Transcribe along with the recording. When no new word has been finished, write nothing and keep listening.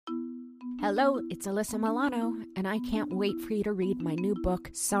Hello, it's Alyssa Milano, and I can't wait for you to read my new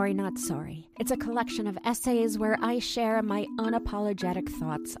book, Sorry Not Sorry. It's a collection of essays where I share my unapologetic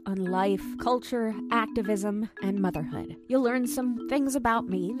thoughts on life, culture, activism, and motherhood. You'll learn some things about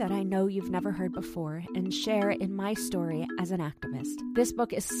me that I know you've never heard before and share in my story as an activist. This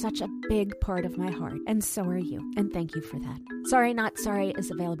book is such a big part of my heart, and so are you, and thank you for that. Sorry Not Sorry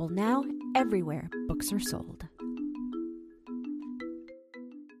is available now everywhere books are sold.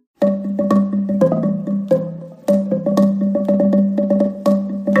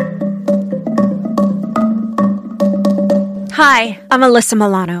 Hi, I'm Alyssa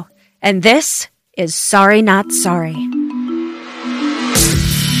Milano, and this is Sorry Not Sorry.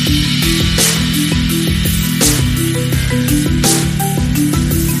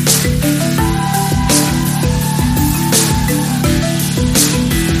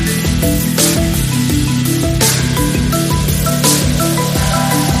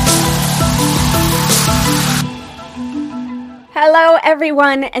 Hello,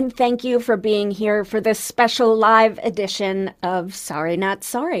 everyone, and thank you for being here for this special live edition of Sorry Not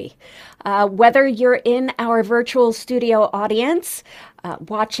Sorry. Whether you're in our virtual studio audience,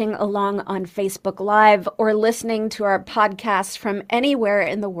 watching along on Facebook Live, or listening to our podcast from anywhere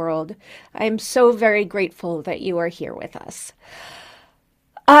in the world, I'm so very grateful that you are here with us.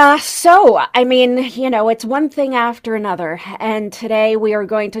 It's one thing after another, and today we are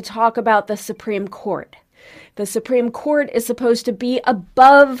going to talk about the Supreme Court. The Supreme Court is supposed to be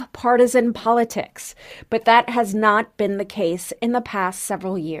above partisan politics, but that has not been the case in the past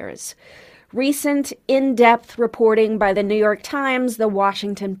several years. Recent in-depth reporting by the New York Times, the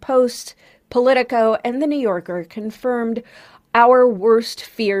Washington Post, Politico, and the New Yorker confirmed our worst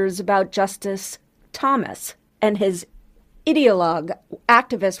fears about Justice Thomas and his ideologue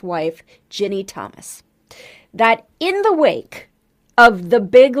activist wife, Ginni Thomas. That in the wake of the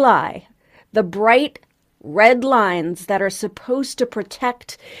big lie, the bright red lines that are supposed to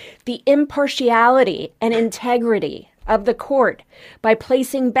protect the impartiality and integrity of the court by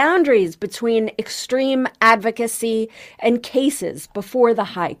placing boundaries between extreme advocacy and cases before the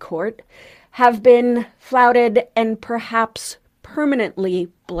High Court, have been flouted and perhaps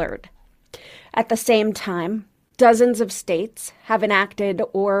permanently blurred. At the same time, dozens of states have enacted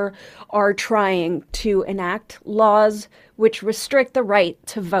or are trying to enact laws which restrict the right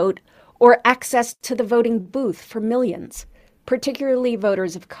to vote or access to the voting booth for millions, particularly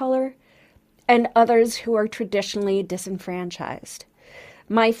voters of color and others who are traditionally disenfranchised.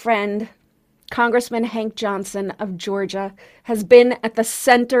 My friend, Congressman Hank Johnson of Georgia, has been at the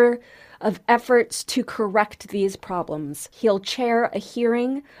center of efforts to correct these problems. He'll chair a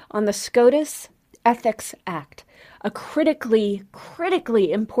hearing on the SCOTUS Ethics Act, a critically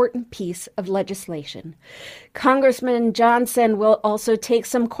important piece of legislation. Congressman Johnson will also take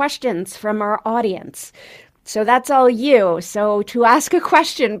some questions from our audience. So that's all you. So to ask a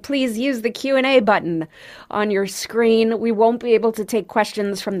question, please use the Q&A button on your screen. We won't be able to take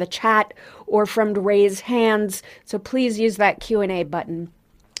questions from the chat or from raised hands, so please use that Q&A button.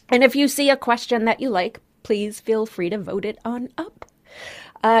 And if you see a question that you like, please feel free to vote it on up.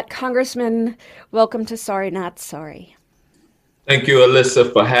 Congressman, welcome to Sorry Not Sorry. Thank you,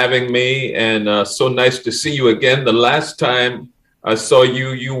 Alyssa, for having me, and so nice to see you again. The last time I saw you,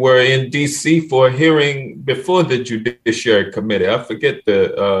 you were in D.C. for a hearing before the Judiciary Committee. I forget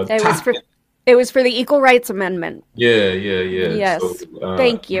the topic. It was for the Equal Rights Amendment. Yeah. Yes, so,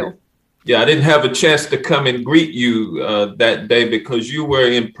 thank you. Yeah, I didn't have a chance to come and greet you that day because you were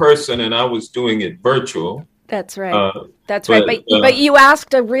in person and I was doing it virtual. That's right. But you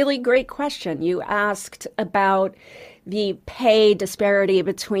asked a really great question. You asked about the pay disparity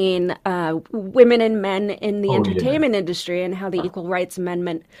between women and men in the entertainment industry and how the Equal Rights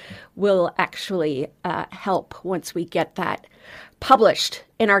Amendment will actually help once we get that published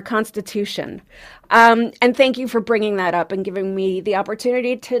in our Constitution. And thank you for bringing that up and giving me the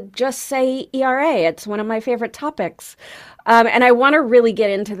opportunity to just say ERA. It's one of my favorite topics. And I want to really get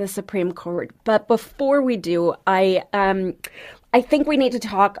into the Supreme Court. But before we do, I think we need to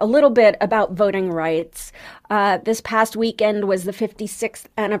talk a little bit about voting rights. This past weekend was the 56th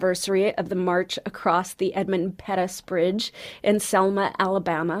anniversary of the March Across the Edmund Pettus Bridge in Selma,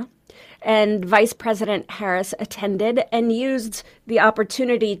 Alabama. And Vice President Harris attended and used the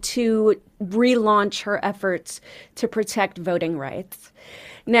opportunity to relaunch her efforts to protect voting rights.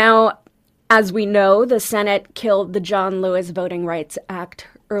 Now, as we know, the Senate killed the John Lewis Voting Rights Act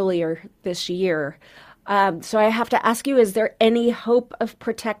earlier this year. So I have to ask you, is there any hope of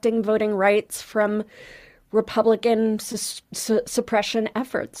protecting voting rights from Republican suppression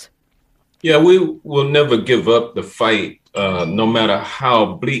efforts? Yeah, we will never give up the fight, no matter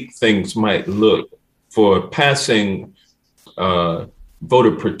how bleak things might look, for passing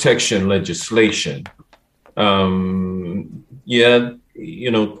voter protection legislation. Yeah,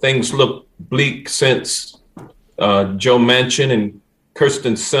 things look bleak since Joe Manchin and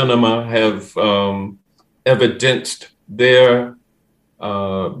Kirsten Sinema have evidenced their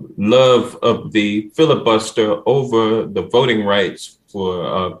love of the filibuster over the voting rights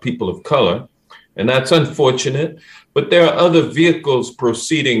for people of color. And that's unfortunate. But there are other vehicles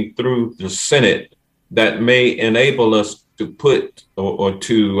proceeding through the Senate that may enable us to put or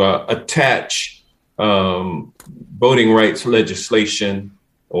to attach voting rights legislation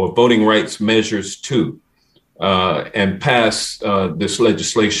or voting rights measures to and pass this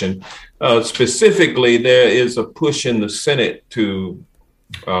legislation. Specifically, there is a push in the Senate to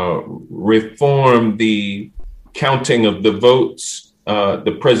reform the counting of the votes,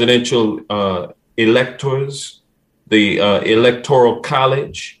 the presidential electors, the electoral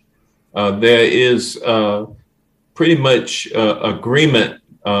college. There is pretty much agreement,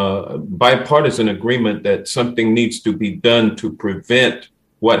 bipartisan agreement, that something needs to be done to prevent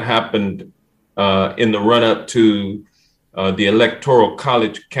what happened in the run-up to the electoral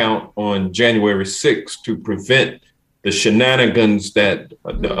college count on January 6th, to prevent the shenanigans that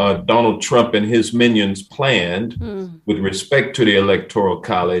Donald Trump and his minions planned with respect to the electoral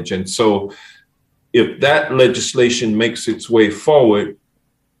college. And so if that legislation makes its way forward,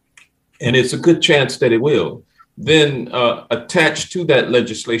 and it's a good chance that it will, then attached to that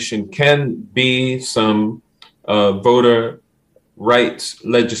legislation can be some voter rights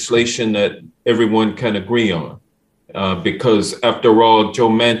legislation that everyone can agree on. Because after all, Joe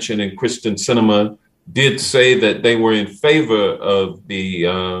Manchin and Kirsten Sinema did say that they were in favor of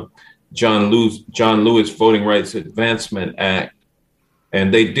the John Lewis Voting Rights Advancement Act.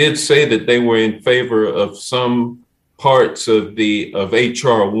 And they did say that they were in favor of some parts of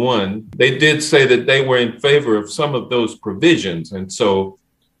H.R. 1. They did say that they were in favor of some of those provisions. And so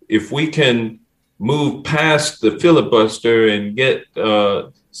if we can move past the filibuster and get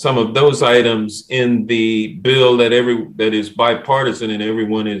some of those items in the bill that is bipartisan and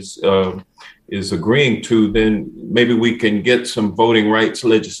everyone is agreeing to, then maybe we can get some voting rights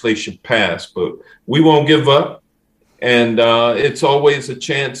legislation passed. But we won't give up. And it's always a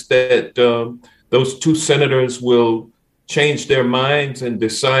chance that those two senators will change their minds and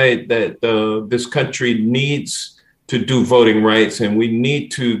decide that this country needs to do voting rights, and we need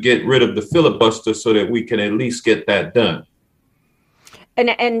to get rid of the filibuster so that we can at least get that done.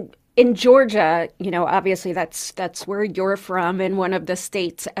 And in Georgia, obviously that's where you're from, and one of the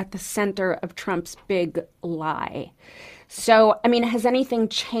states at the center of Trump's big lie. So, I mean, has anything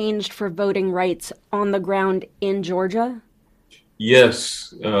changed for voting rights on the ground in Georgia?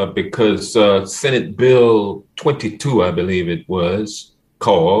 Yes, because Senate Bill 22, I believe it was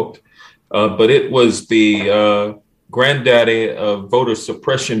called, but it was the granddaddy of voter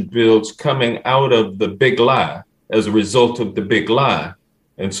suppression bills coming out of the big lie as a result of the big lie.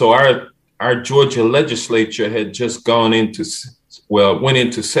 And so our Georgia legislature had just went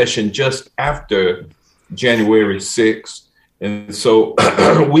into session just after January 6th. And so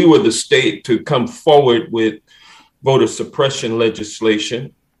we were the state to come forward with voter suppression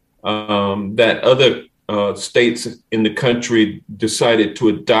legislation that other states in the country decided to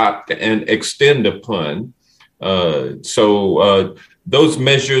adopt and extend upon. So those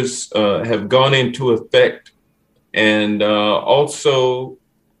measures have gone into effect, and also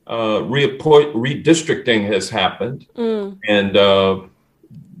redistricting has happened. And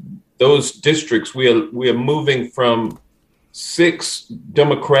those districts, we are moving from 6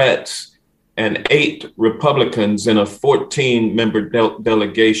 Democrats and 8 Republicans in a 14-member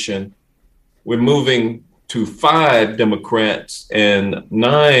delegation. We're moving to 5 Democrats and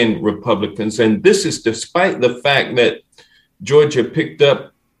 9 Republicans. And this is despite the fact that Georgia picked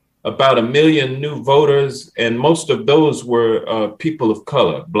up about 1 million new voters, and most of those were people of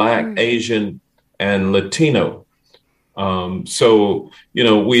color, Black, Asian, and Latino. So,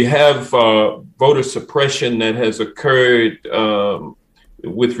 we have voter suppression that has occurred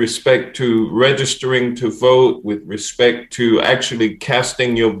with respect to registering to vote, with respect to actually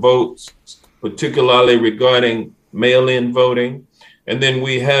casting your votes, particularly regarding mail-in voting. And then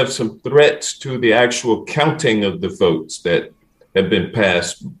we have some threats to the actual counting of the votes that have been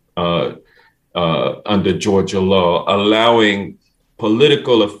passed under Georgia law, allowing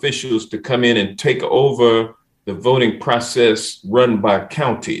political officials to come in and take over the voting process run by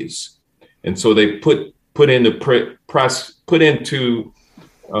counties. And so they put into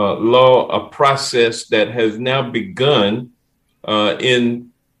law a process that has now begun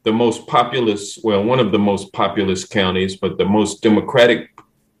in the most populous, well, one of the most populous counties, but the most Democratic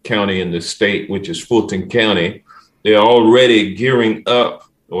county in the state, which is Fulton County. They're already gearing up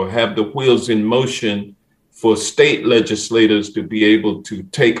or have the wheels in motion for state legislators to be able to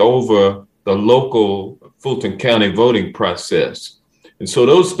take over the local Fulton County voting process. And so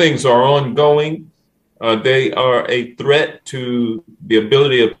those things are ongoing. They are a threat to the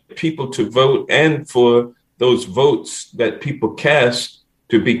ability of people to vote and for those votes that people cast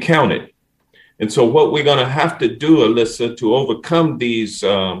to be counted. And so what we're going to have to do, Alyssa, to overcome these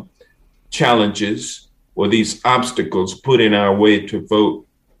challenges or these obstacles put in our way to vote,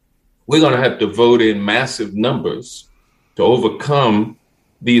 we're going to have to vote in massive numbers to overcome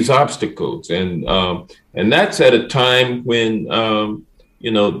these obstacles. And that's at a time when,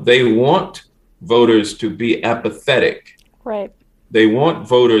 they want voters to be apathetic. Right. They want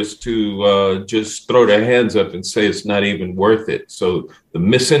voters to just throw their hands up and say it's not even worth it. So the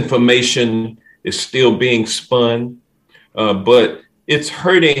misinformation is still being spun, but it's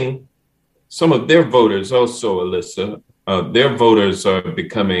hurting some of their voters also, Alyssa. Their voters are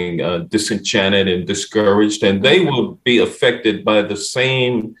becoming disenchanted and discouraged, and they will be affected by the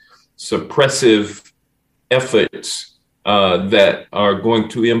same suppressive efforts that are going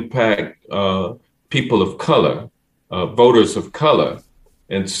to impact people of color, voters of color.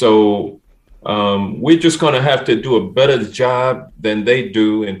 And so we're just going to have to do a better job than they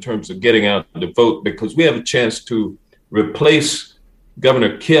do in terms of getting out the vote, because we have a chance to replace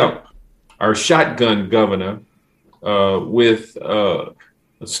Governor Kemp, our shotgun governor, with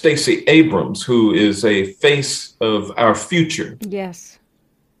Stacey Abrams, who is a face of our future. Yes.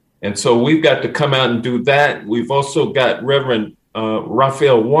 And so we've got to come out and do that. We've also got Reverend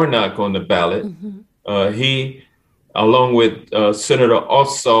Raphael Warnock on the ballot. Mm-hmm. He, along with Senator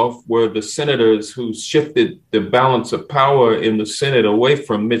Ossoff, were the senators who shifted the balance of power in the Senate away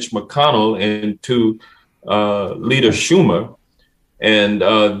from Mitch McConnell and to Leader Schumer. And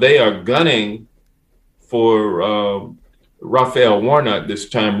they are gunning for Raphael Warnock this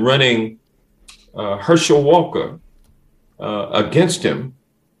time, running Herschel Walker against him.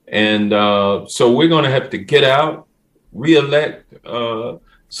 And so we're going to have to get out, reelect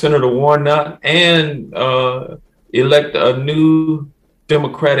Senator Warnock, and elect a new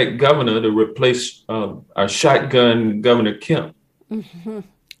Democratic governor to replace our shotgun Governor Kemp. Mm-hmm.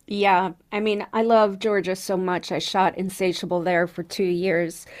 Yeah, I mean, I love Georgia so much. I shot Insatiable there for 2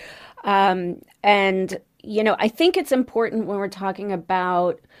 years. And, I think it's important when we're talking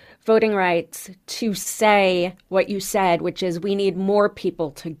about voting rights to say what you said, which is we need more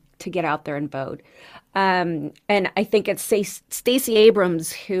people to get out there and vote. And I think it's Stacey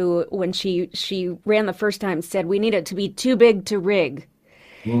Abrams who, when she ran the first time, said we need it to be too big to rig.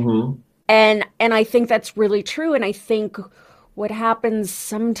 Mm-hmm. And I think that's really true. And I think what happens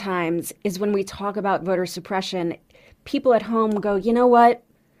sometimes is when we talk about voter suppression, people at home go, you know what?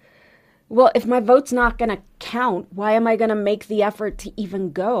 Well, if my vote's not going to count, why am I going to make the effort to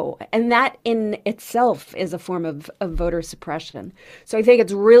even go? And that in itself is a form of voter suppression. So I think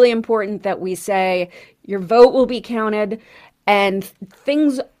it's really important that we say your vote will be counted, and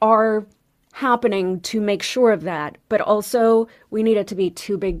things are happening to make sure of that. But also, we need it to be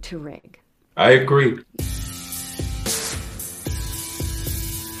too big to rig. I agree.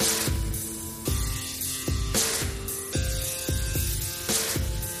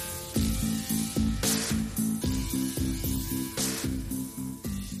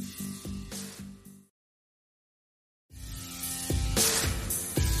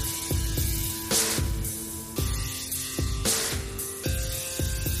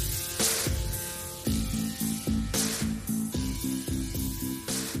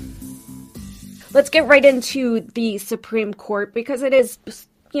 Let's get right into the Supreme Court, because it is,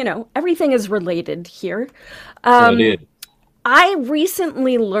 everything is related here. I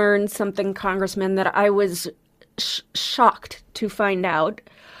recently learned something, Congressman, that I was shocked to find out.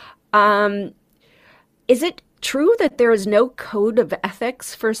 Is it true that there is no code of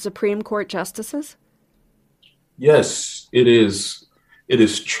ethics for Supreme Court justices? Yes, it is. It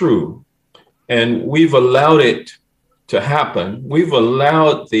is true. And we've allowed it to happen. We've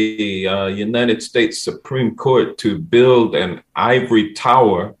allowed the United States Supreme Court to build an ivory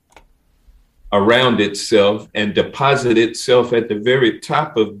tower around itself and deposit itself at the very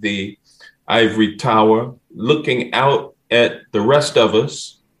top of the ivory tower, looking out at the rest of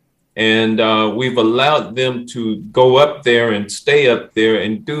us. And we've allowed them to go up there and stay up there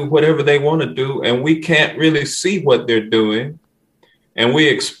and do whatever they want to do. And we can't really see what they're doing. And we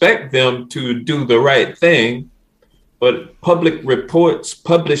expect them to do the right thing. But published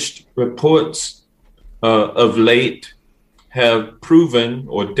reports of late have proven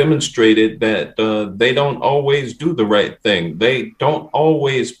or demonstrated that they don't always do the right thing. They don't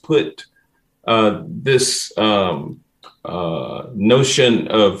always put this notion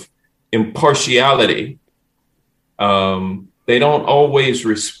of impartiality. They don't always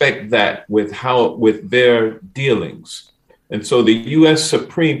respect that with their dealings. And so the U.S.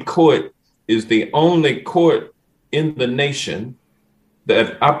 Supreme Court is the only court in the nation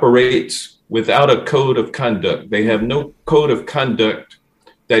that operates without a code of conduct. They have no code of conduct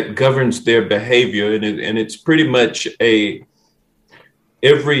that governs their behavior. And it's pretty much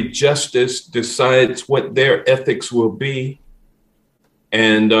every justice decides what their ethics will be.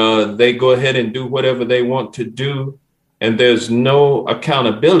 And they go ahead and do whatever they want to do. And there's no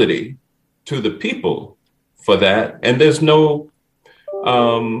accountability to the people for that. And there's no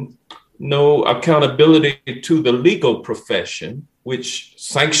accountability to the legal profession, which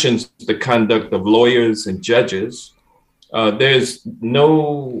sanctions the conduct of lawyers and judges. There's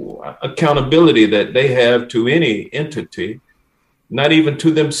no accountability that they have to any entity, not even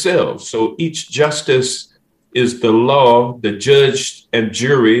to themselves. So each justice is the law, the judge and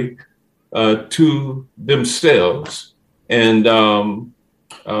jury to themselves. And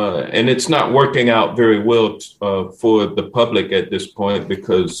it's not working out very well for the public at this point,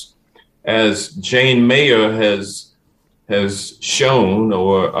 because as Jane Mayer has shown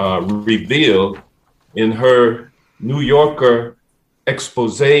or revealed in her New Yorker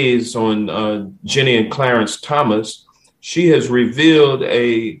exposés on Ginny and Clarence Thomas, she has revealed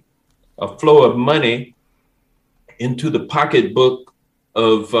a flow of money into the pocketbook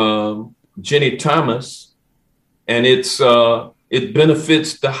of Ginny Thomas, and it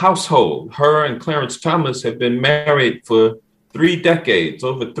benefits the household. Her and Clarence Thomas have been married for over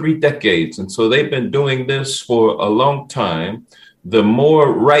 3 decades. And so they've been doing this for a long time. The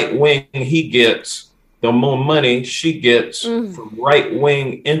more right wing he gets, the more money she gets from right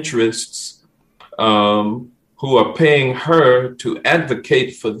wing interests who are paying her to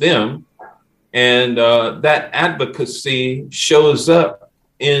advocate for them. And that advocacy shows up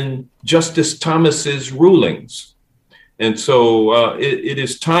in Justice Thomas's rulings. And so it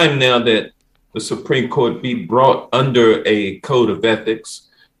is time now that the Supreme Court be brought under a code of ethics.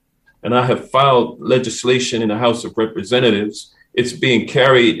 And I have filed legislation in the House of Representatives. It's being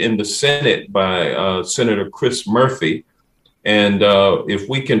carried in the Senate by Senator Chris Murphy. And if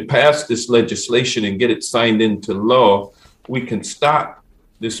we can pass this legislation and get it signed into law, we can stop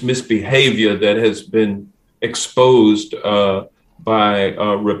this misbehavior that has been exposed by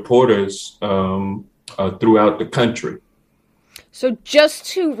reporters throughout the country. So just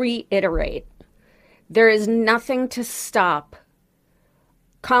to reiterate, there is nothing to stop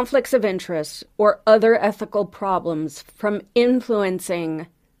conflicts of interest or other ethical problems from influencing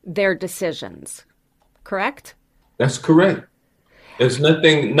their decisions, correct? That's correct. There's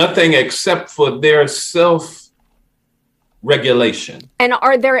nothing except for their self-regulation. And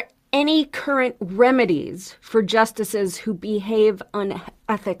are there any current remedies for justices who behave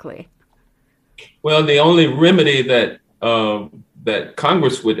unethically? Well, the only remedy that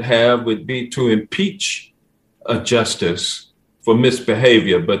Congress would have would be to impeach a justice for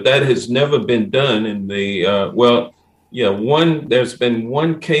misbehavior, but that has never been done in the, there's been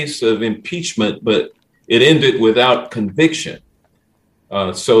one case of impeachment, but it ended without conviction.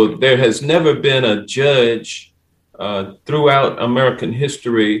 So there has never been a judge throughout American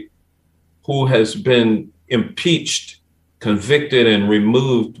history who has been impeached, convicted, and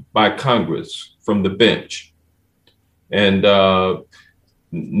removed by Congress from the bench. And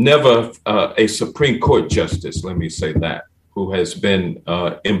never a Supreme Court justice, let me say that, who has been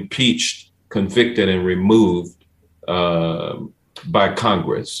impeached, convicted, and removed by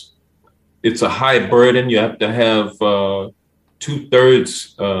Congress. It's a high burden. You have to have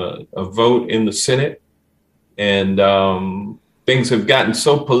 2/3 a vote in the Senate. And things have gotten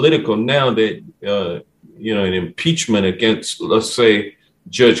so political now that, an impeachment against, let's say,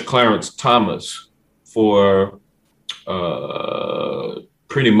 Judge Clarence Thomas for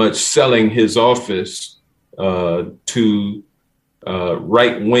pretty much selling his office to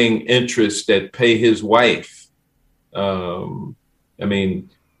right-wing interests that pay his wife.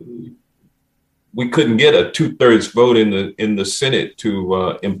 We couldn't get a 2/3 vote in the Senate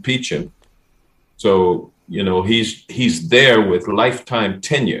to impeach him. So, he's there with lifetime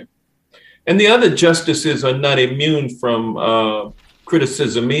tenure. And the other justices are not immune from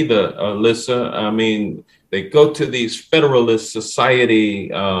criticism either, Alyssa. They go to these Federalist Society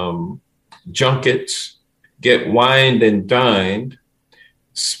junkets, get wined and dined,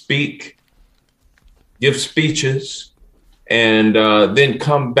 speak, give speeches, and then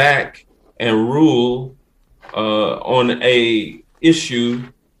come back and rule on a issue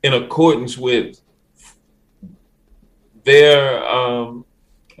in accordance with their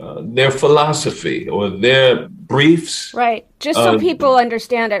philosophy or their briefs. Right. Just so people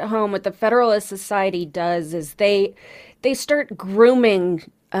understand at home, what the Federalist Society does is they start grooming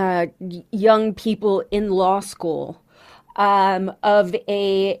young people in law school of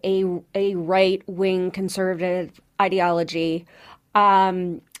a right wing conservative ideology.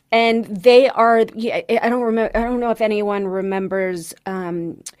 And they are. I don't remember. I don't know if anyone remembers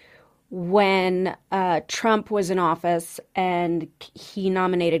when Trump was in office and he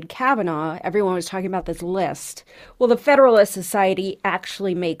nominated Kavanaugh. Everyone was talking about this list. Well, the Federalist Society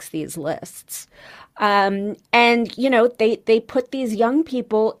actually makes these lists. And, they put these young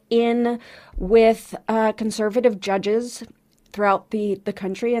people in with conservative judges throughout the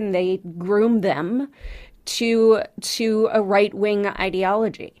country, and they groom them to a right-wing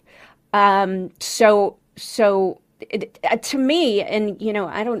ideology. To me, and,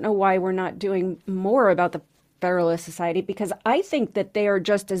 I don't know why we're not doing more about the Federalist Society, because I think that they are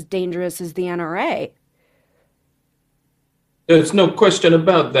just as dangerous as the NRA. There's no question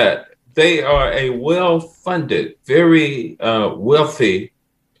about that. They are a well-funded, very wealthy,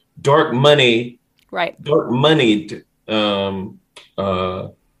 dark moneyed,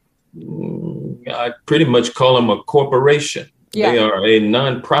 I pretty much call them a corporation. Yeah. They are a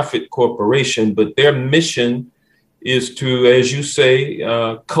nonprofit corporation, but their mission is to, as you say,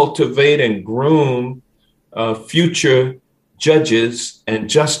 cultivate and groom future judges and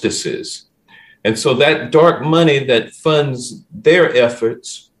justices. And so that dark money that funds their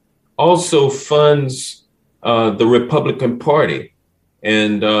efforts also funds the Republican Party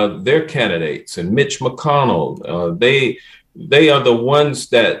and their candidates, and Mitch McConnell. They are the ones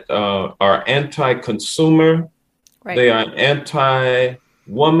that are anti-consumer. Right. They are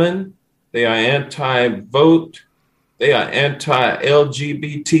anti-woman. They are anti-vote. They are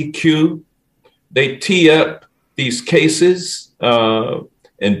anti-LGBTQ. They tee up these cases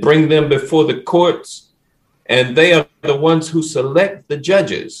and bring them before the courts. And they are the ones who select the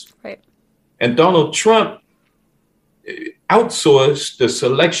judges. Right. And Donald Trump outsourced the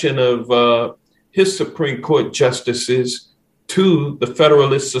selection of his Supreme Court justices to the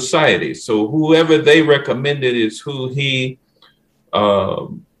Federalist Society. So whoever they recommended is who he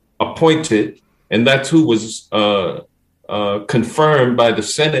appointed, and that's who was confirmed by the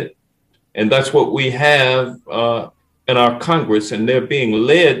Senate. And that's what we have in our Congress, and they're being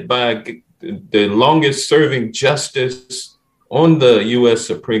led by the longest serving justice on the U.S.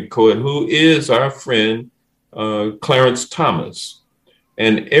 Supreme Court, who is our friend, Clarence Thomas.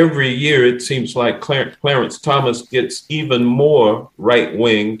 And every year, it seems like Clarence Thomas gets even more right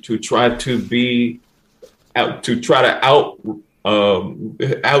wing to try to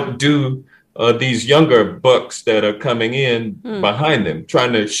outdo these younger bucks that are coming in behind them,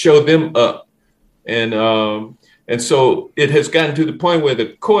 trying to show them up. And so it has gotten to the point where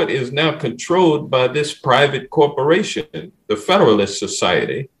the court is now controlled by this private corporation, the Federalist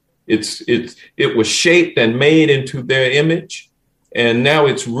Society. It was shaped and made into their image. And now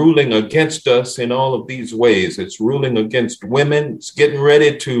it's ruling against us in all of these ways. It's ruling against women. It's getting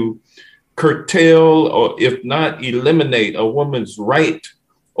ready to curtail, or if not eliminate, a woman's right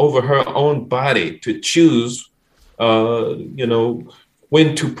over her own body to choose,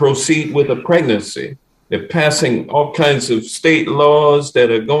 when to proceed with a pregnancy. They're passing all kinds of state laws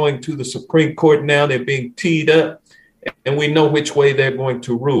that are going to the Supreme Court now. They're being teed up, and we know which way they're going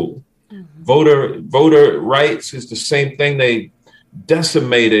to rule. Mm-hmm. Voter rights is the same thing. They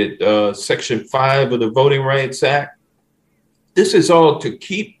decimated Section 5 of the Voting Rights Act. This is all to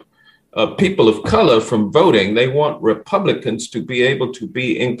keep people of color from voting. They want Republicans to be able to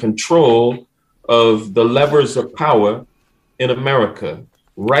be in control of the levers of power in America.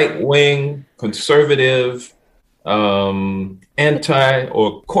 Right-wing, conservative, anti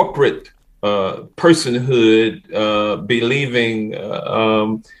or corporate personhood believing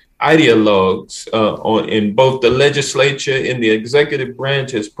ideologues in both the legislature, in the executive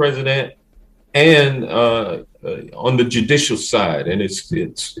branch as president, and on the judicial side. And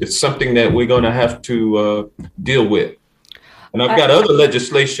it's something that we're going to have to deal with. And I've got other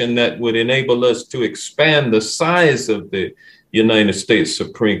legislation that would enable us to expand the size of the United States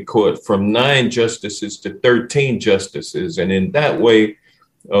Supreme Court from 9 justices to 13 justices. And in that way,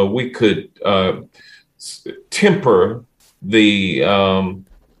 we could temper the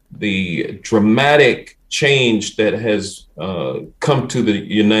dramatic change that has come to the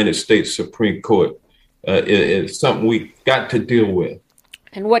United States Supreme Court. It's something we've got to deal with.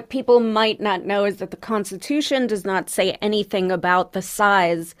 And what people might not know is that the Constitution does not say anything about the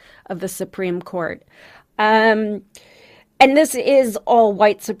size of the Supreme Court. Um, and this is all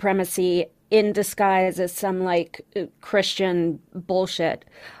white supremacy in disguise as some like Christian bullshit.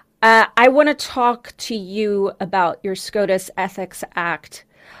 I want to talk to you about your SCOTUS Ethics Act,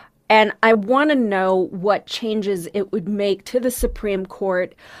 and I want to know what changes it would make to the Supreme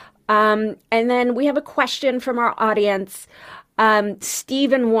Court. And then we have a question from our audience.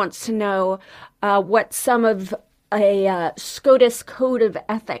 Stephen wants to know what some of a SCOTUS Code of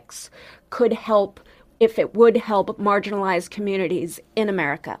Ethics could help, if it would help marginalized communities in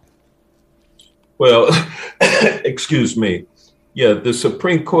America. Well, excuse me. Yeah, the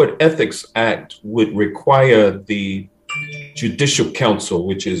Supreme Court Ethics Act would require the Judicial Council,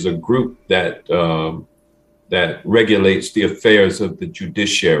 which is a group that that regulates the affairs of the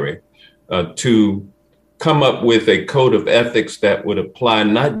judiciary, to come up with a code of ethics that would apply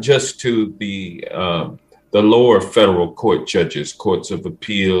not just to the lower federal court judges, courts of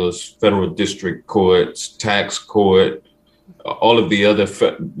appeals, federal district courts, tax court, all of the other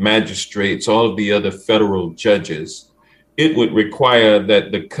magistrates, all of the other federal judges. It would require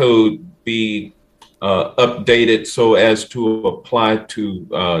that the code be updated so as to apply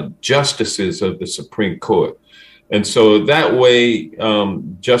to justices of the Supreme Court. And so that way,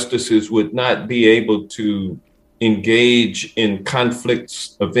 justices would not be able to engage in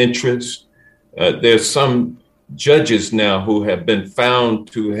conflicts of interest. There's some judges now who have been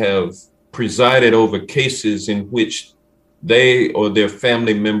found to have presided over cases in which they or their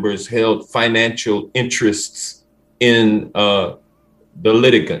family members held financial interests in the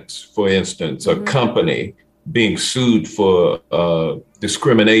litigants. For instance, a company being sued for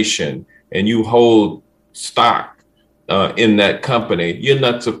discrimination, and you hold stock in that company. You're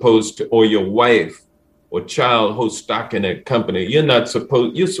not supposed to, or your wife or child holds stock in that company. You're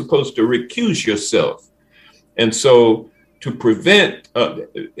supposed to recuse yourself. And so to prevent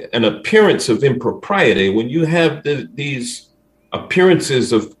an appearance of impropriety, when you have these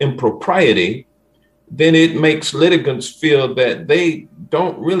appearances of impropriety, then it makes litigants feel that they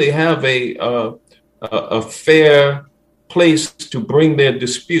don't really have a fair place to bring their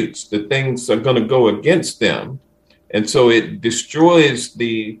disputes, that things are going to go against them. And so it destroys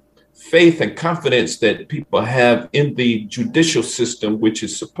the faith and confidence that people have in the judicial system, which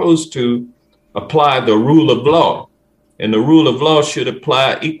is supposed to apply the rule of law. And the rule of law should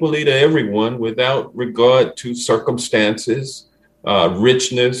apply equally to everyone without regard to circumstances,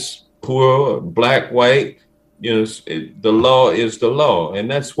 richness, poor, black, white. The law is the law. And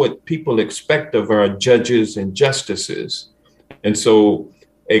that's what people expect of our judges and justices. And so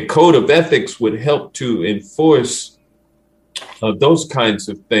a code of ethics would help to enforce those kinds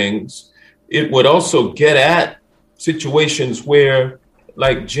of things. It would also get at situations where,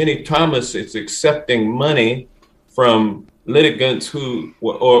 like Ginni Thomas is accepting money from litigants who,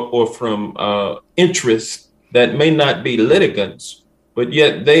 or from interests that may not be litigants, but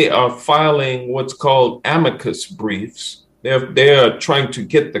yet they are filing what's called amicus briefs. They're trying to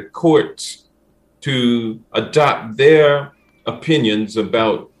get the courts to adopt their opinions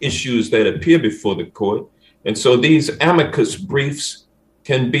about issues that appear before the court. And so these amicus briefs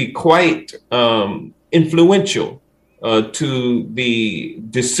can be quite influential to the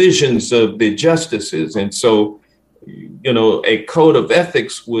decisions of the justices. And so, a code of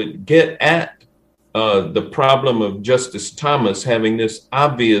ethics would get at the problem of Justice Thomas having this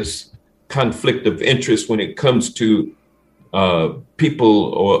obvious conflict of interest when it comes to people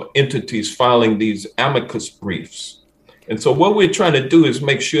or entities filing these amicus briefs. And so what we're trying to do is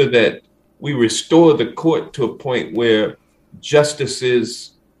make sure that we restore the court to a point where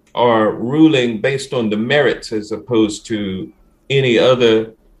justices are ruling based on the merits as opposed to any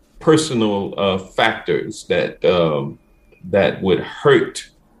other personal factors that would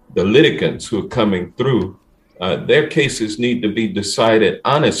hurt the litigants who are coming through. Their cases need to be decided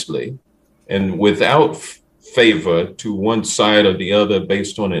honestly and without favor to one side or the other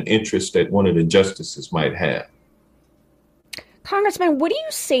based on an interest that one of the justices might have. Congressman, what do you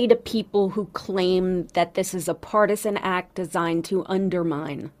say to people who claim that this is a partisan act designed to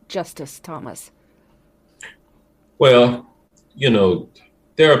undermine Justice Thomas? Well,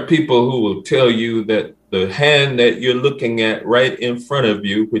 there are people who will tell you that the hand that you're looking at right in front of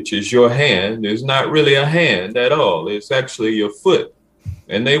you, which is your hand, is not really a hand at all. It's actually your foot.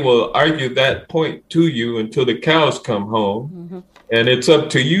 And they will argue that point to you until the cows come home. Mm-hmm. And it's up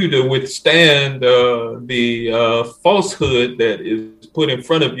to you to withstand the falsehood that is put in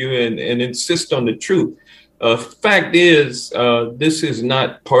front of you and insist on the truth. Fact is, this is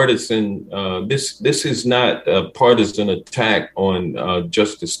not partisan. This is not a partisan attack on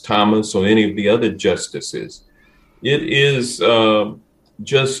Justice Thomas or any of the other justices. It is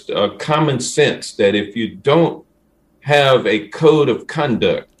just common sense that if you don't have a code of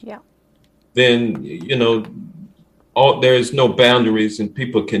conduct, Yeah. then, there is no boundaries and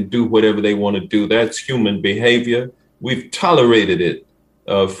people can do whatever they want to do. That's human behavior. We've tolerated it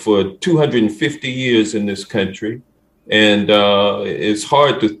for 250 years in this country. And it's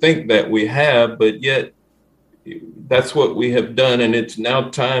hard to think that we have, but yet that's what we have done. And it's now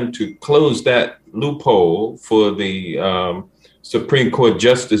time to close that loophole for the Supreme Court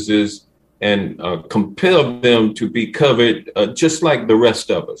justices and compel them to be covered just like the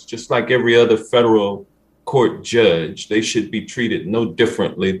rest of us, just like every other federal court judge. They should be treated no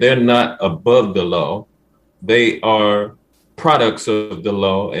differently. They're not above the law. They are products of the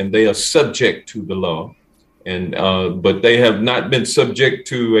law and they are subject to the law. And but they have not been subject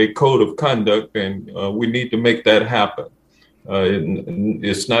to a code of conduct, and we need to make that happen.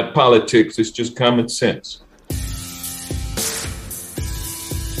 It's not politics, it's just common sense.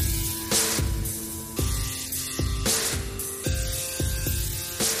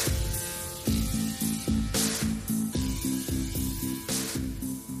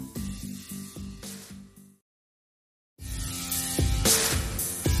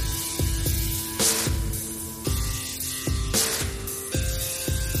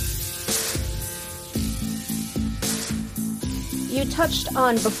 You touched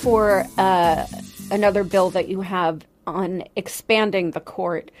on before another bill that you have on expanding the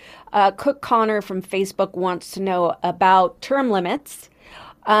court. Cook Connor from Facebook wants to know about term limits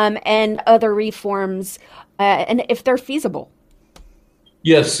and other reforms and if they're feasible.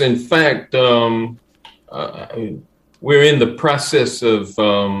 Yes, in fact, we're in the process of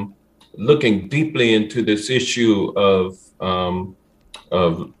looking deeply into this issue of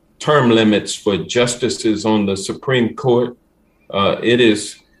term limits for justices on the Supreme Court. It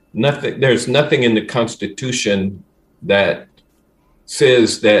is nothing. There's nothing in the Constitution that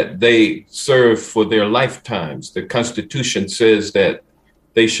says that they serve for their lifetimes. The Constitution says that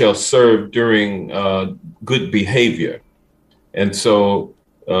they shall serve during good behavior, and so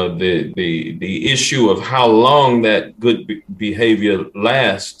the issue of how long that good behavior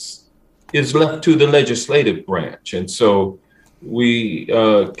lasts is left to the legislative branch, and so we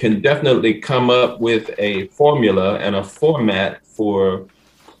can definitely come up with a formula and a format for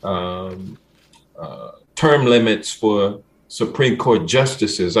term limits for Supreme Court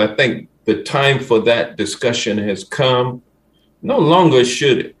justices. I think the time for that discussion has come. No longer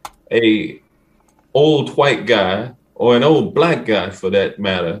should a old white guy or an old black guy, for that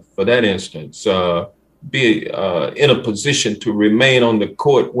matter, for that instance, be in a position to remain on the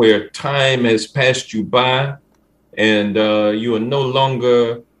court where time has passed you by and you are no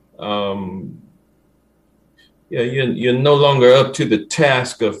longer you're no longer up to the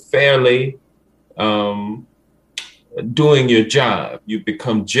task of fairly doing your job. You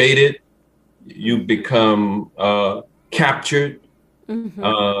become jaded, you become captured, and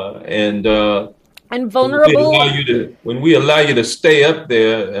vulnerable. When we allow you to stay up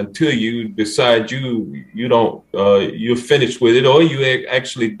there until you decide you don't you're finished with it, or you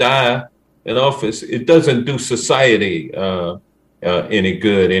actually die in office, it doesn't do society any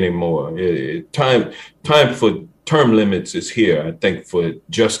good anymore. Time for term limits is here, I think, for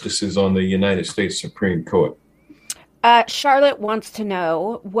justices on the United States Supreme Court. Charlotte wants to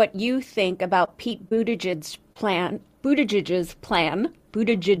know what you think about Pete Buttigieg's plan,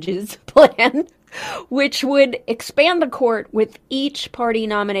 which would expand the court with each party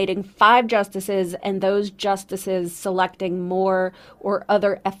nominating 5 justices and those justices selecting more or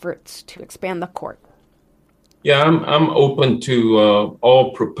other efforts to expand the court. Yeah, I'm open to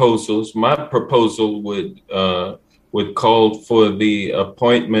all proposals. My proposal would call for the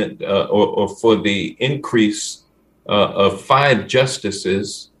appointment or for the increase of 5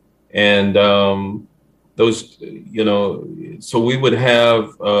 justices, and those, so we would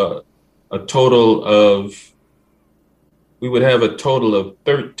have a total of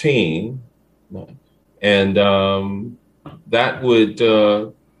 13, and that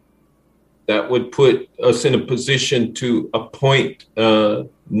would put us in a position to appoint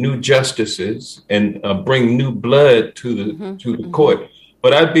new justices and bring new blood to the court.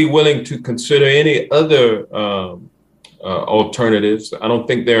 But I'd be willing to consider any other alternatives. I don't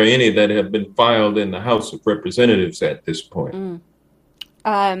think there are any that have been filed in the House of Representatives at this point.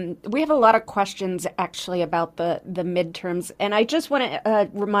 We have a lot of questions actually about the midterms, and I just want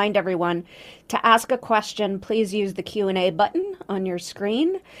to remind everyone to ask a question. Please use the Q&A button on your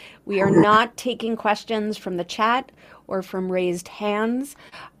screen. We are not taking questions from the chat or from raised hands.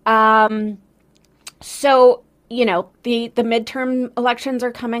 So, the midterm elections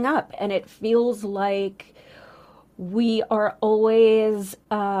are coming up, and it feels like we are always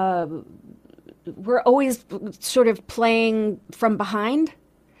we're always sort of playing from behind.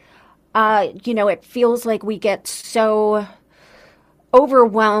 It feels like we get so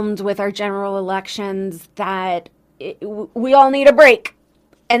overwhelmed with our general elections that we all need a break.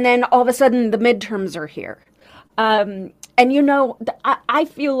 And then all of a sudden the midterms are here. I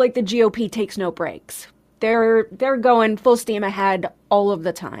feel like the GOP takes no breaks. They're going full steam ahead all of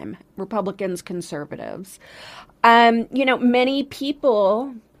the time. Republicans, conservatives. Many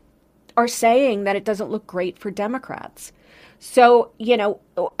people are saying that it doesn't look great for Democrats. So,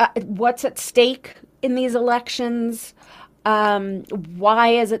 what's at stake in these elections? Why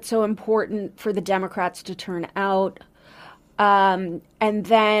is it so important for the Democrats to turn out? And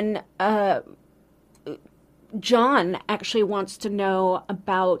then John actually wants to know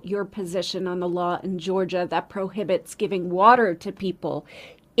about your position on the law in Georgia that prohibits giving water to people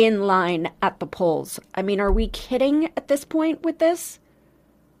in line at the polls. I mean, are we kidding at this point with this?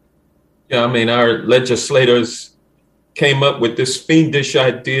 Yeah, I mean, our legislators came up with this fiendish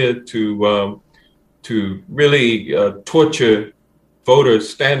idea to really torture voters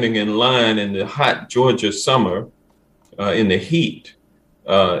standing in line in the hot Georgia summer, in the heat,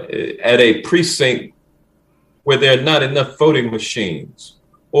 at a precinct where there are not enough voting machines,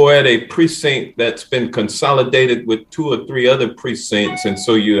 or at a precinct that's been consolidated with 2 or 3 other precincts. And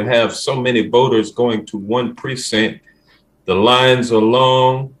so you have so many voters going to one precinct. The lines are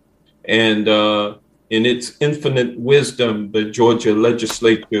long, and in its infinite wisdom, the Georgia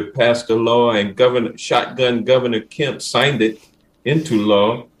legislature passed a law, and Governor Kemp signed it into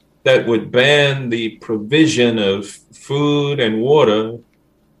law, that would ban the provision of food and water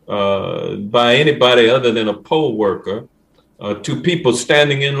by anybody other than a poll worker to people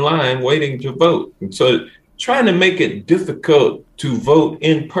standing in line waiting to vote. And so trying to make it difficult to vote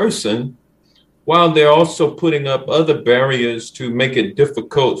in person, while they're also putting up other barriers to make it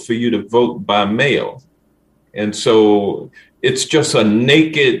difficult for you to vote by mail. And so it's just a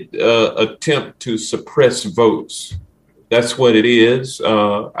naked attempt to suppress votes. That's what it is.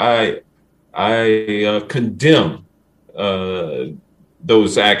 I condemn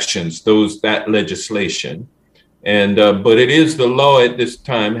those actions, that legislation. And but it is the law at this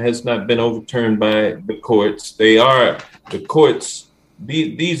time, has not been overturned by the courts.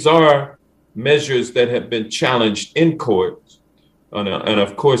 These are measures that have been challenged in court. And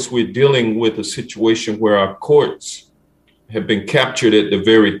of course, we're dealing with a situation where our courts have been captured at the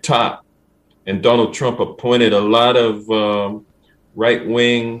very top. And Donald Trump appointed a lot of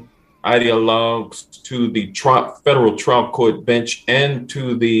right-wing ideologues to the federal trial court bench and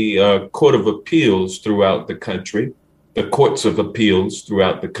to the Court of Appeals throughout the country, the courts of appeals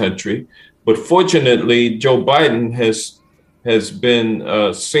throughout the country. But fortunately, Joe Biden has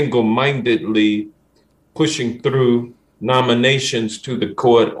been single-mindedly pushing through nominations to the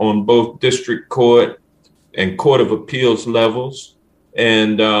court on both district court and Court of Appeals levels.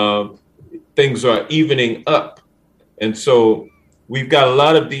 And things are evening up. And so we've got a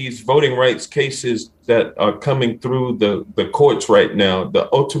lot of these voting rights cases that are coming through the courts right now. The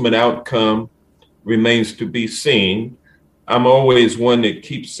ultimate outcome remains to be seen. I'm always one that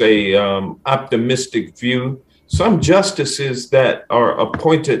keeps a optimistic view. Some justices that are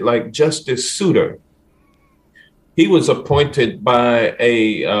appointed, like Justice Souter, he was appointed by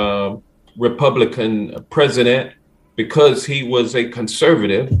a Republican president because he was a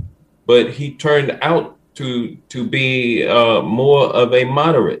conservative, but he turned out to be more of a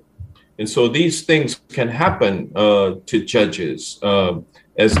moderate. And so these things can happen to judges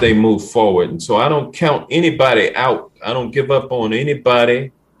as they move forward. And so I don't count anybody out. I don't give up on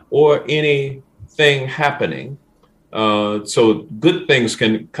anybody or anything happening. So good things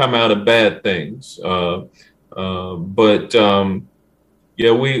can come out of bad things. Yeah,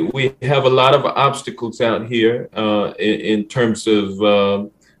 we have a lot of obstacles out here in terms of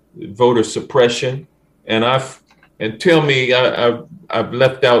voter suppression. And tell me, I've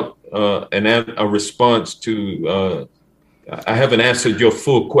left out a response to. I haven't answered your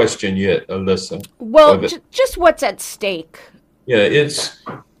full question yet, Alyssa. Well, just what's at stake? Yeah,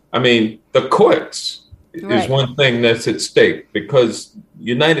 the courts is one thing that's at stake, because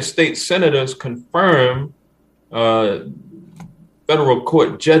United States senators confirm federal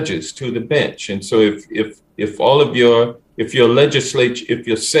court judges to the bench. And so if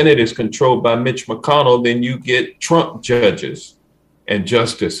your Senate is controlled by Mitch McConnell, then you get Trump judges and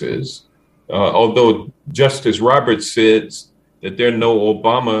justices. Although Justice Roberts says that there are no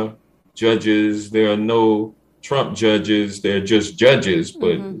Obama judges, there are no Trump judges, they're just judges.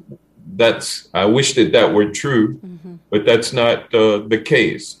 But I wish that were true, but that's not the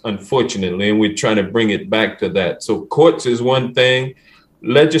case, unfortunately. And we're trying to bring it back to that. So courts is one thing.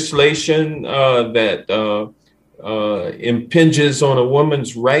 Legislation that impinges on a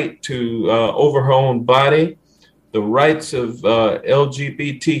woman's right to over her own body, the rights of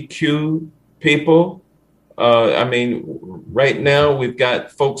LGBTQ people. Right now we've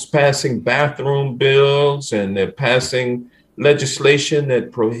got folks passing bathroom bills, and they're passing legislation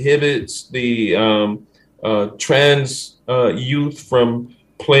that prohibits the trans youth from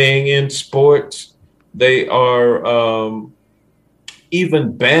playing in sports. They are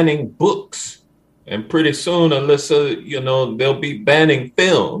even banning books. And pretty soon, Alyssa, they'll be banning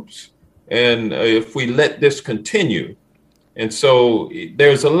films. And if we let this continue. And so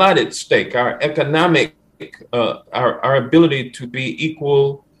there's a lot at stake. Our economic, our ability to be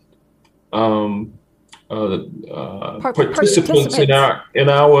equal participants in our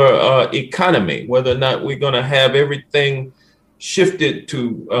economy, whether or not we're going to have everything shifted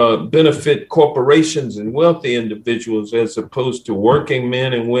to benefit corporations and wealthy individuals as opposed to working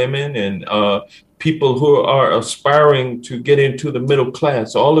men and women and people who are aspiring to get into the middle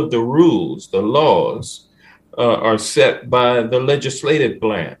class. All of the rules, the laws are set by the legislative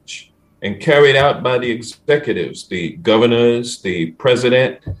branch and carried out by the executives, the governors, the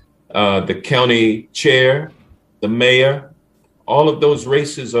president, the county chair, the mayor. All of those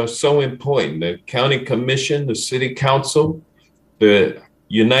races are so important. The county commission, the city council, the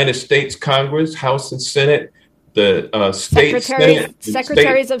United States Congress, House and Senate, the state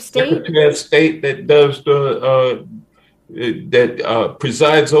secretaries of state, Secretary of State that does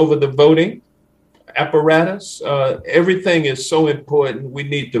presides over the voting apparatus. Everything is so important. We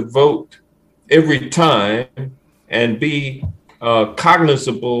need to vote every time and be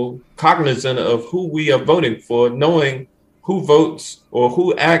cognizant of who we are voting for, knowing who votes or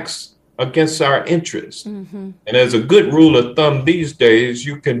who acts against our interests. And as a good rule of thumb these days,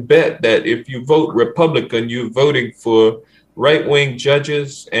 you can bet that if you vote Republican, you're voting for right-wing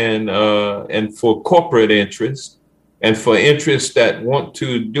judges and for corporate interests and for interests that want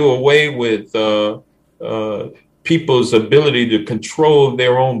to do away with people's ability to control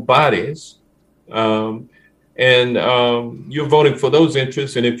their own bodies. You're voting for those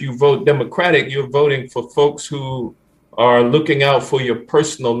interests. And if you vote Democratic, you're voting for folks who are looking out for your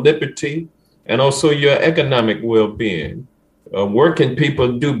personal liberty and also your economic well-being. Working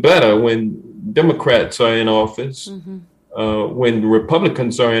people do better when Democrats are in office. When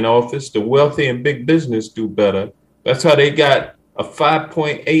Republicans are in office, the wealthy and big business do better. That's how they got a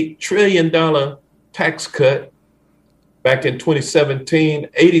 $5.8 trillion tax cut back in 2017,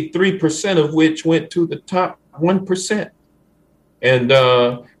 83% of which went to the top 1%. And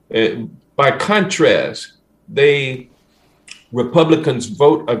by contrast, Republicans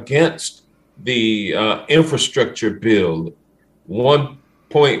vote against the infrastructure bill,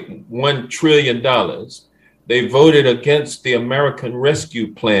 $1.1 trillion. They voted against the American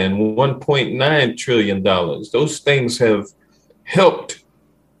Rescue Plan, $1.9 trillion. Those things have helped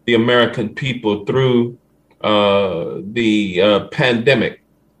the American people through the pandemic,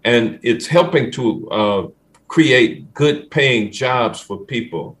 and it's helping to create good paying jobs for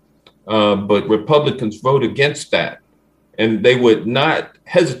people. But Republicans vote against that. And they would not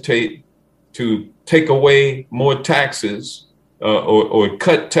hesitate to take away more taxes or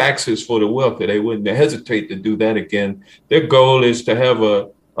cut taxes for the wealthy. They wouldn't hesitate to do that again. Their goal is to have a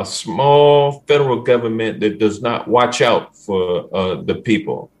small federal government that does not watch out for the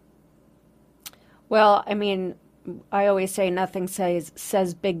people. Well, I mean, I always say nothing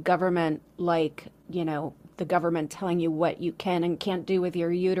says big government like, the government telling you what you can and can't do with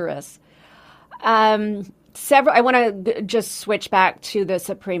your uterus. I want to just switch back to the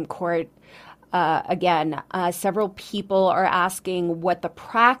Supreme Court again. Several people are asking what the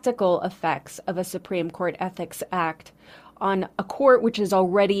practical effects of a Supreme Court Ethics Act on a court which is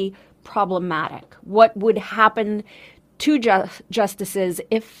already problematic. What would happen to justices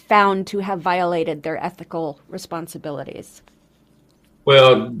if found to have violated their ethical responsibilities?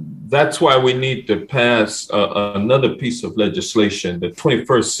 Well, that's why we need to pass another piece of legislation, the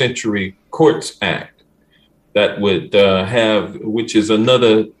 21st Century Courts Act, that would which is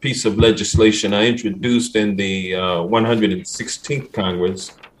another piece of legislation I introduced in the 116th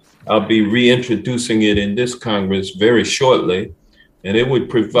Congress. I'll be reintroducing it in this Congress very shortly, and it would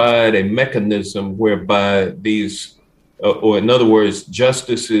provide a mechanism whereby these, or in other words,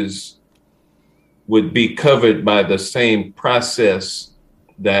 justices would be covered by the same process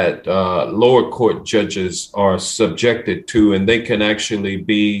that lower court judges are subjected to, and they can actually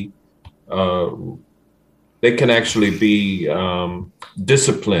be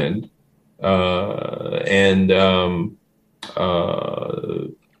disciplined and uh,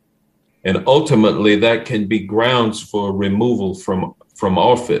 and ultimately that can be grounds for removal from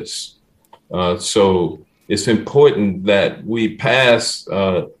office. So it's important that we pass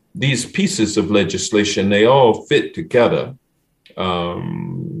these pieces of legislation. They all fit together,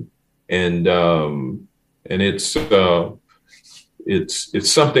 and it's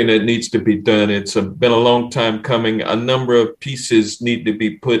something that needs to be done. It's been a long time coming. A number of pieces need to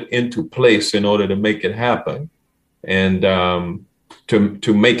be put into place in order to make it happen, and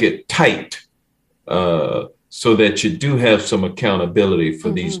to make it tight, so that you do have some accountability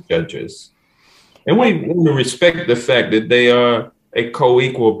for these judges. And we want to respect the fact that they are a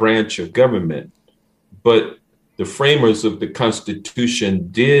co-equal branch of government, but the framers of the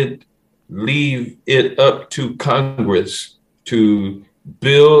Constitution did leave it up to Congress to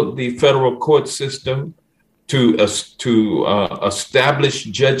build the federal court system, to establish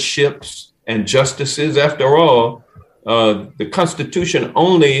judgeships and justices. After all, the Constitution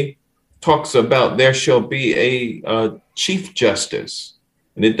only talks about there shall be a chief justice,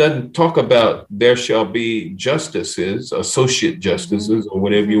 and it doesn't talk about there shall be justices, associate justices, or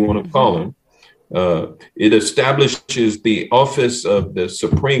whatever you want to call them. It establishes the office of the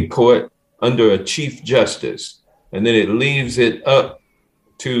Supreme Court under a chief justice, and then it leaves it up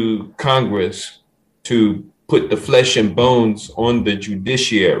to Congress to put the flesh and bones on the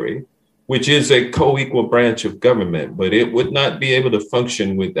judiciary, which is a co-equal branch of government, but it would not be able to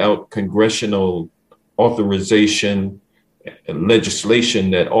function without congressional authorization and legislation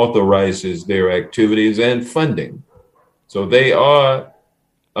that authorizes their activities and funding. So they are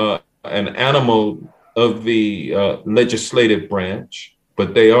an animal of the legislative branch,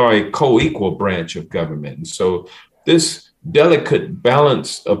 but they are a co-equal branch of government. And so this delicate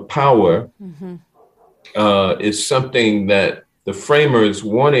balance of power is something that the framers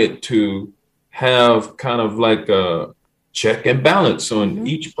wanted to have kind of like a check and balance on.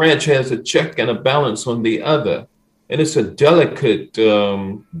 Each branch has a check and a balance on the other. And it's a delicate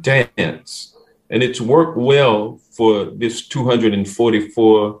dance. And it's worked well for this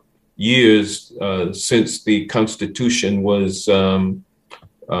 244 years since the Constitution was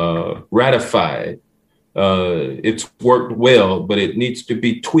ratified. It's worked well, but it needs to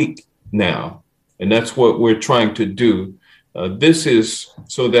be tweaked now. And that's what we're trying to do. This is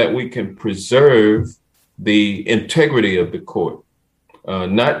so that we can preserve the integrity of the court,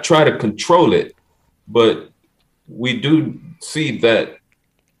 not try to control it, but we do see that,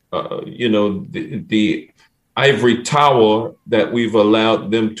 the ivory tower that we've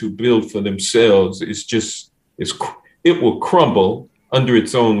allowed them to build for themselves it will crumble under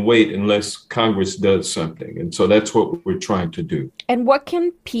its own weight unless Congress does something. And so that's what we're trying to do. And what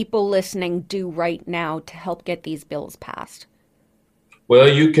can people listening do right now to help get these bills passed? Well,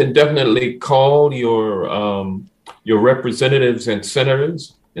 you can definitely call your representatives and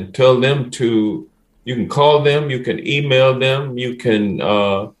senators and tell them you can call them, you can email them, you can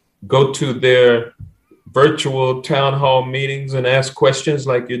go to their virtual town hall meetings and ask questions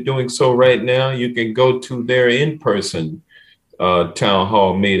like you're doing so right now. You can go to their in-person town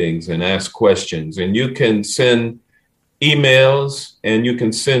hall meetings and ask questions, and you can send emails and you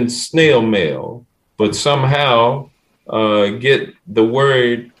can send snail mail, but somehow get the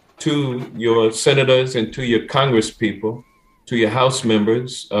word to your senators and to your congresspeople, to your House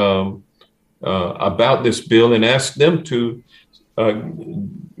members about this bill, and ask them to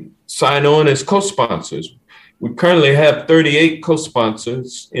sign on as co-sponsors. We currently have 38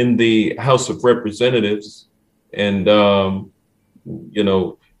 co-sponsors in the House of Representatives, and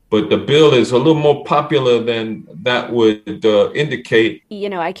but the bill is a little more popular than that would indicate.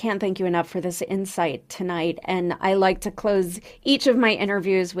 I can't thank you enough for this insight tonight. And I like to close each of my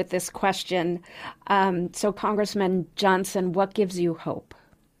interviews with this question. So Congressman Johnson, what gives you hope?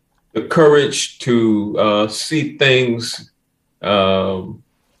 The courage to see things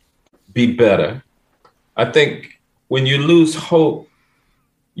be better. I think when you lose hope,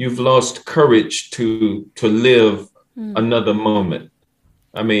 you've lost courage to live another moment.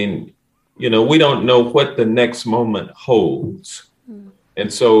 I mean, we don't know what the next moment holds.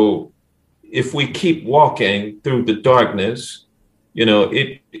 And so if we keep walking through the darkness,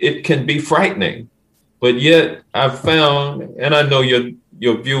 it can be frightening. But yet I've found, and I know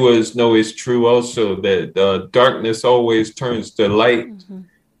your viewers know it's true also, that darkness always turns to light.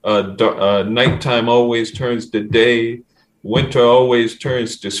 Nighttime always turns to day. Winter always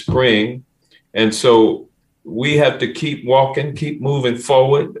turns to spring. And so we have to keep walking, keep moving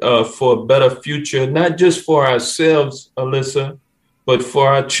forward for a better future, not just for ourselves, Alyssa, but for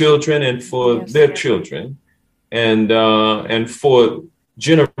our children and for their children, and for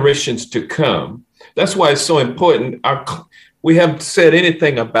generations to come. That's why it's so important. We haven't said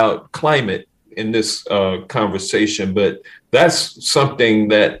anything about climate in this conversation, but that's something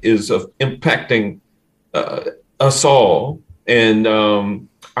that is impacting us all, and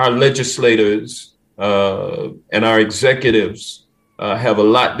our legislators and our executives have a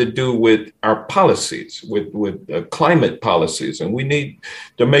lot to do with our policies, with climate policies, and we need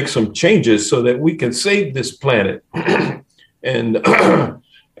to make some changes so that we can save this planet. And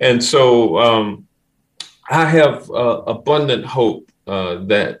and so I have abundant hope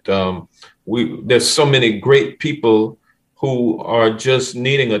that there's so many great people who are just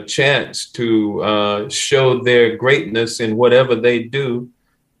needing a chance to show their greatness in whatever they do.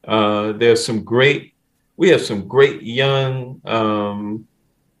 We have some great young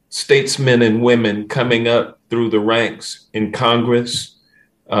statesmen and women coming up through the ranks in Congress.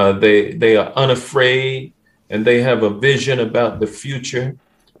 They are unafraid, and they have a vision about the future.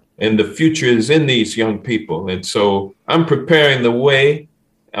 And the future is in these young people. And so I'm preparing the way.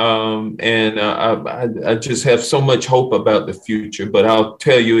 And I just have so much hope about the future. But I'll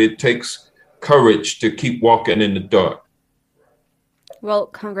tell you, it takes courage to keep walking in the dark. Well,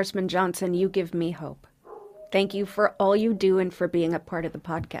 Congressman Johnson, you give me hope. Thank you for all you do and for being a part of the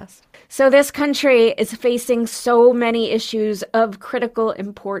podcast. So this country is facing so many issues of critical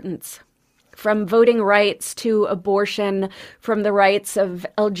importance, from voting rights to abortion, from the rights of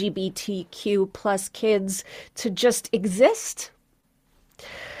LGBTQ plus kids to just exist,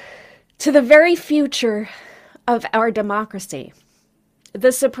 to the very future of our democracy.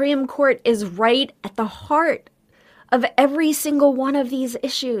 The Supreme Court is right at the heart of every single one of these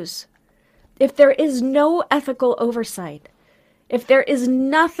issues. If there is no ethical oversight, if there is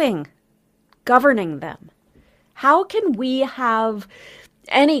nothing governing them, how can we have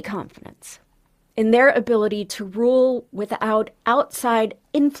any confidence in their ability to rule without outside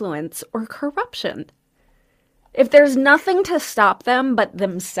influence or corruption? If there's nothing to stop them but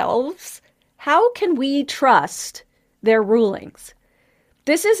themselves, how can we trust their rulings?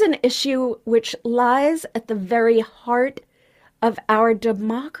 This is an issue which lies at the very heart of our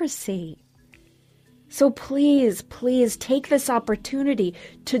democracy. So please, please take this opportunity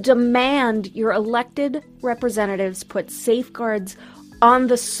to demand your elected representatives put safeguards on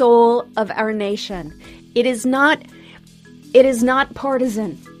the soul of our nation. It is not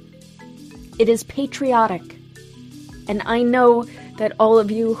partisan. It is patriotic. And I know that all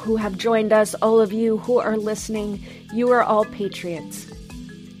of you who have joined us, all of you who are listening, you are all patriots.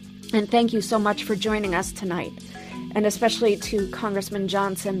 And thank you so much for joining us tonight. And especially to Congressman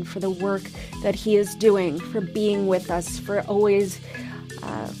Johnson for the work that he is doing, for being with us, for always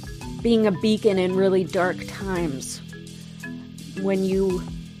being a beacon in really dark times. When you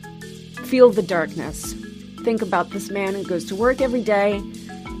feel the darkness, think about this man who goes to work every day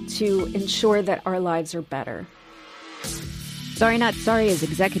to ensure that our lives are better. Sorry Not Sorry is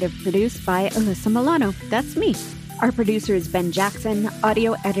executive produced by Alyssa Milano. That's me. Our producer is Ben Jackson,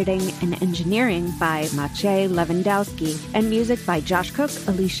 audio editing and engineering by Maciej Lewandowski, and music by Josh Cook,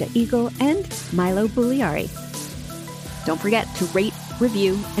 Alicia Eagle, and Milo Bugliari. Don't forget to rate,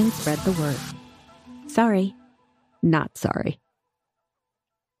 review, and spread the word. Sorry, not sorry.